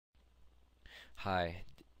Hi,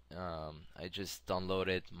 I just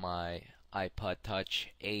downloaded my iPod Touch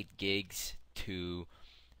 8 gigs to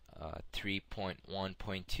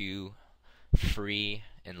 3.1.2 free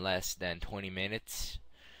in less than 20 minutes,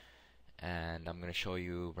 and I'm going to show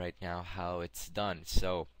you right now how it's done.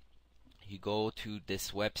 So you go to this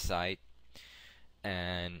website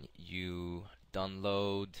and you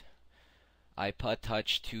download iPod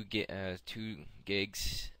Touch 2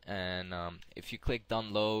 gigs, and if you click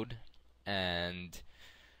download and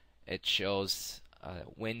it shows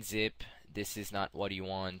WinZip. This is not what you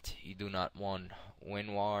want. You do not want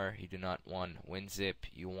WinRAR. You do not want WinZip.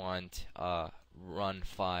 You want run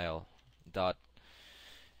file dot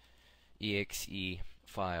exe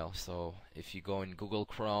file. So if you go in Google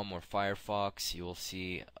Chrome or Firefox, you will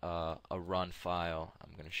see a run file.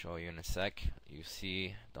 I'm gonna show you in a sec. You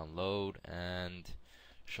see download and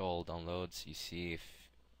show all downloads. You see if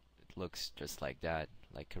it looks just like that,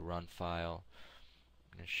 like a run file.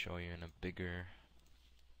 I'm gonna show you in a bigger.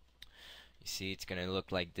 You see, it's gonna look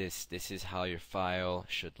like this. This is how your file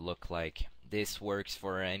should look like. This works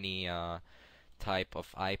for any type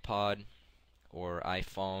of iPod or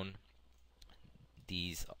iPhone.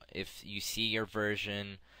 These, if you see your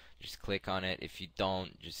version, just click on it. If you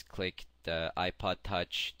don't, just click the iPod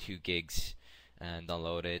Touch 2 gigs and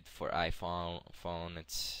download it. For iPhone,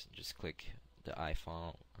 it's just click the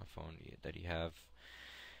iPhone that you have.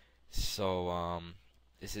 So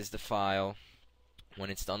this is the file.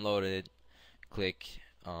 When it's downloaded, click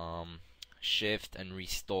shift and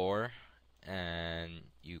restore, and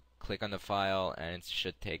you click on the file, and it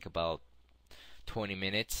should take about 20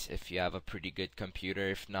 minutes if you have a pretty good computer.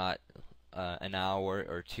 If not, an hour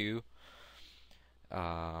or two.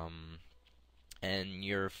 And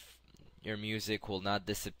your music will not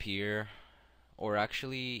disappear, or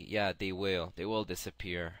actually, yeah, they will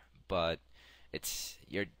disappear, but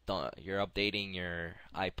you're updating your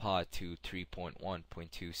iPod to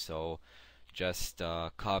 3.1.2, so just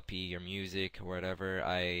copy your music or whatever.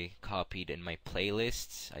 I copied in my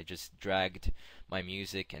playlists. I just dragged my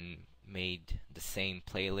music and made the same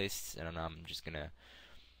playlists, and I'm just gonna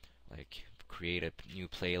like create a new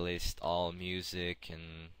playlist, all music,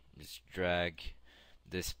 and just drag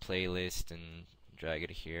this playlist and drag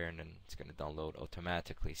it here, and then it's gonna download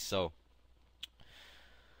automatically. So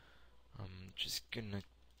I'm just gonna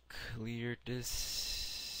clear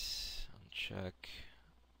this, uncheck,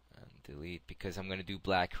 and delete, because I'm gonna do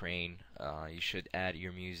Black Rain. You should add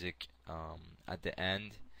your music at the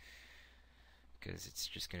end, because it's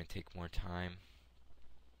just gonna take more time.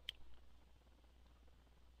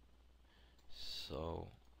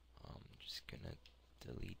 So I'm just gonna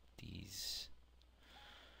delete these.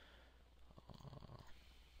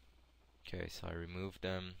 Okay, so I removed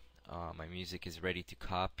them. My music is ready to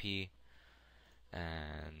copy,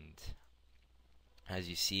 and as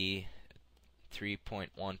you see,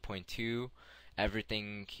 3.1.2,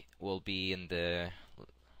 everything will be in the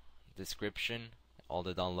description, all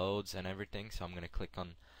the downloads and everything. So I'm gonna click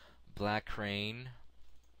on Black Rain,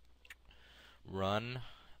 run.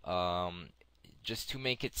 Just to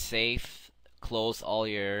make it safe, close all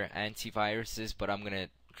your antiviruses, but I'm gonna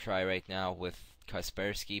try right now with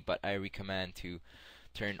Kaspersky, but I recommend to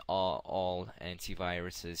turn all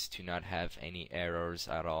antiviruses to not have any errors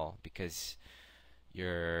at all, because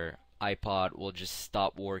your iPod will just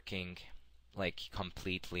stop working like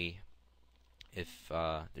completely if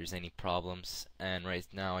there's any problems. And right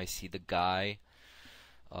now I see the guy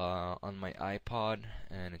on my iPod,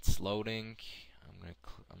 and it's loading.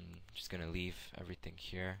 I'm just gonna leave everything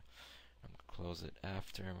here. I'm gonna close it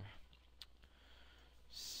after.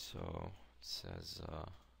 So it says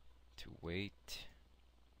to wait.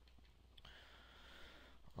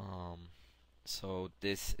 So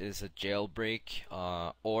this is a jailbreak,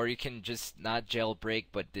 or you can just not jailbreak,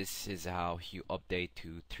 but this is how you update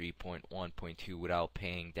to 3.1.2 without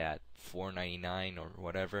paying that $4.99 or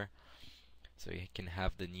whatever. So you can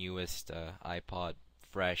have the newest iPod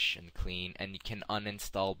fresh and clean, and you can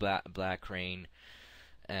uninstall Black Rain,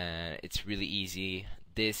 and it's really easy.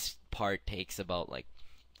 This part takes about like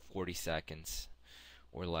 40 seconds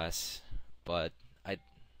or less, but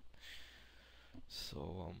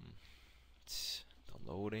it's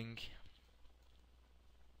downloading,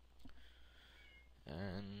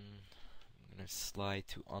 and I'm gonna slide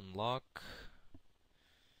to unlock,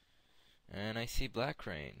 and I see Black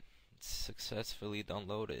Rain. It's successfully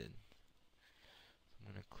downloaded. I'm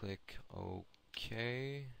gonna click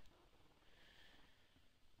OK.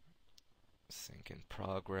 Sync in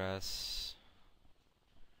progress,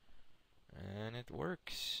 and it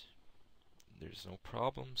works. There's no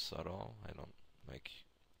problems at all.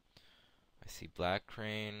 I see Black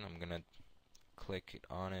Rain. I'm gonna click it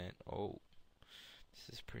on it. Oh, this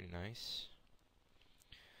is pretty nice.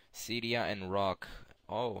 Cydia and Rock.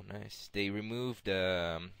 Oh, nice. They removed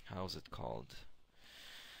how's it called?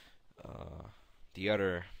 Uh, the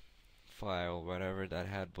other file, whatever that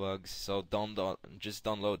had bugs. So just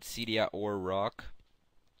download Cydia or Rock.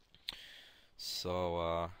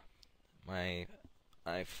 So my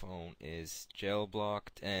iPhone is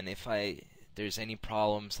jailblocked, and if there's any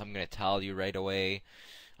problems, I'm gonna tell you right away.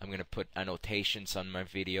 I'm gonna put annotations on my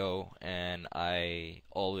video, and I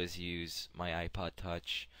always use my iPod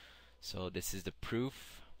Touch. So this is the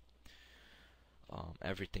proof.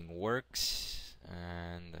 Everything works,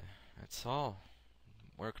 and that's all.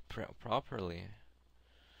 Worked properly.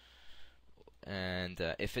 And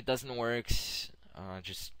if it doesn't work,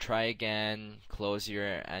 just try again. Close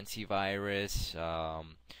your antivirus.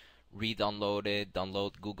 Re-download it.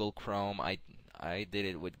 Download Google Chrome. I did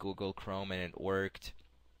it with Google Chrome and it worked.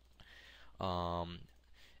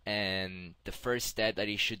 And the first step that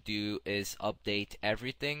you should do is update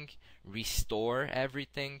everything, restore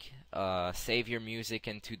everything, save your music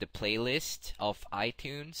into the playlist of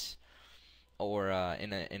iTunes or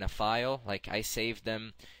in a file. Like I saved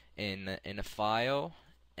them in a file,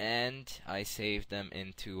 and I saved them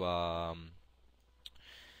into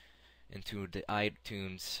the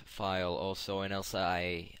iTunes file also. And also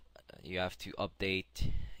you have to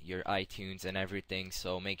update your iTunes and everything,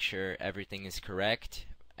 so make sure everything is correct,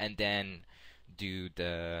 and then do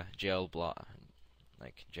the jailbreaking.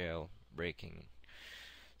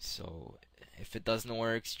 So if it doesn't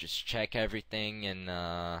work, just check everything, and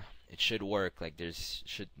it should work. Like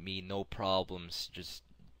should be no problems. Just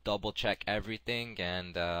double check everything,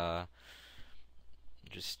 and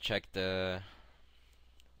just check the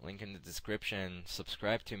link in the description.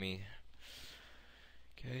 Subscribe to me.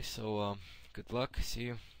 Okay, so good luck. See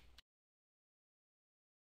you.